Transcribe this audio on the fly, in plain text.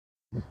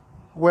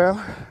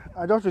Well,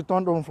 I just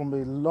returned home from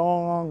a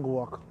long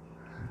walk,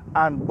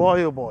 and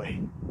boy, oh boy,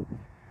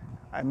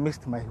 I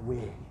missed my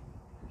way.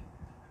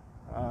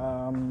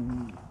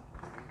 Um,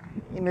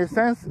 in a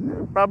sense,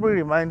 it probably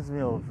reminds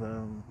me of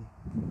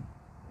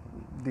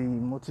the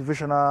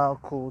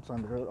motivational quotes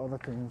and the other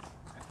things.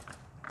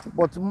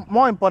 But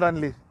more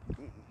importantly,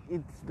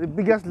 it's the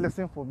biggest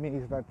lesson for me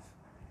is that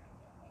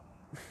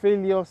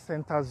failure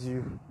centers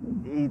you.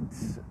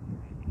 It's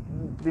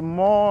the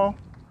more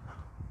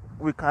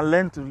we can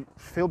learn to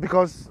fail,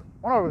 because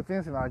one of the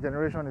things in our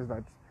generation is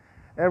that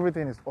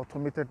everything is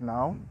automated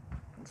now,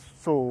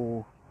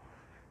 so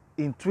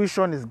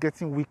intuition is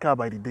getting weaker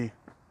by the day.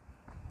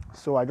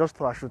 So I just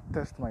thought I should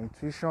test my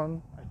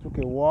intuition. I took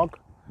a walk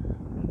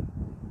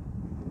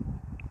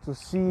to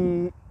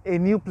see a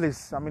new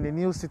place. I'm in a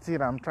new city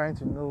and I'm trying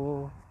to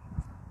know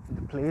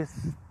the place.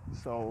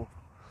 So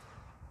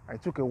I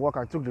took a walk,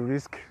 I took the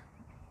risk.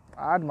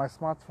 I had my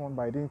smartphone,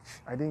 but I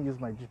didn't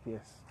use my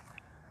GPS.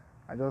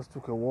 I just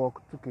took a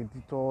walk, took a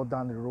detour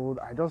down the road.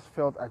 I just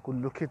felt I could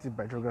locate it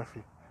by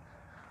geography.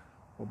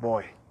 Oh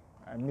boy,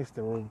 I missed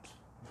the road.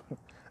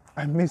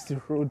 I missed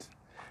the road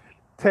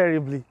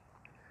terribly.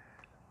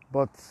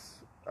 But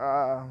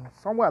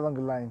somewhere along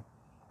the line,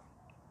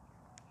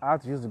 I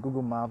had to use the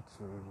Google map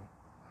to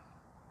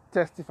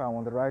test if I'm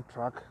on the right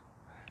track.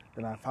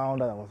 Then I found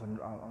that I was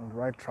on the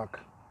right track.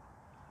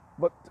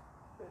 But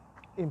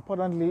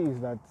importantly is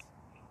that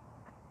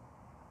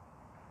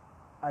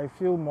I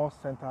feel more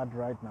centered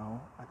right now.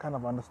 I kind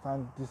of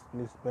understand this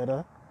place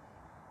better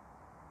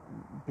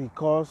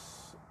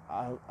because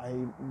I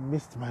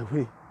missed my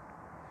way.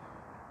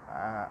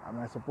 And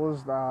I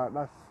suppose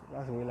that's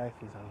the way life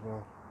is as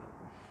well.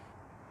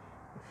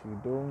 If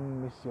you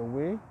don't miss your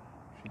way,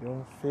 if you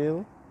don't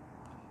fail,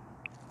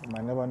 you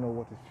might never know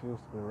what it feels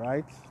to be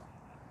right,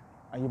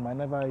 and you might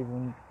never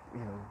even,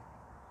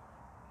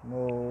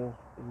 know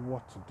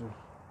what to do.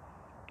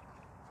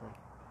 So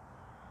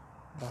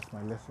that's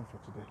my lesson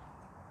for today.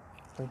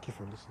 Thank you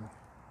for listening.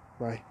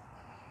 Bye.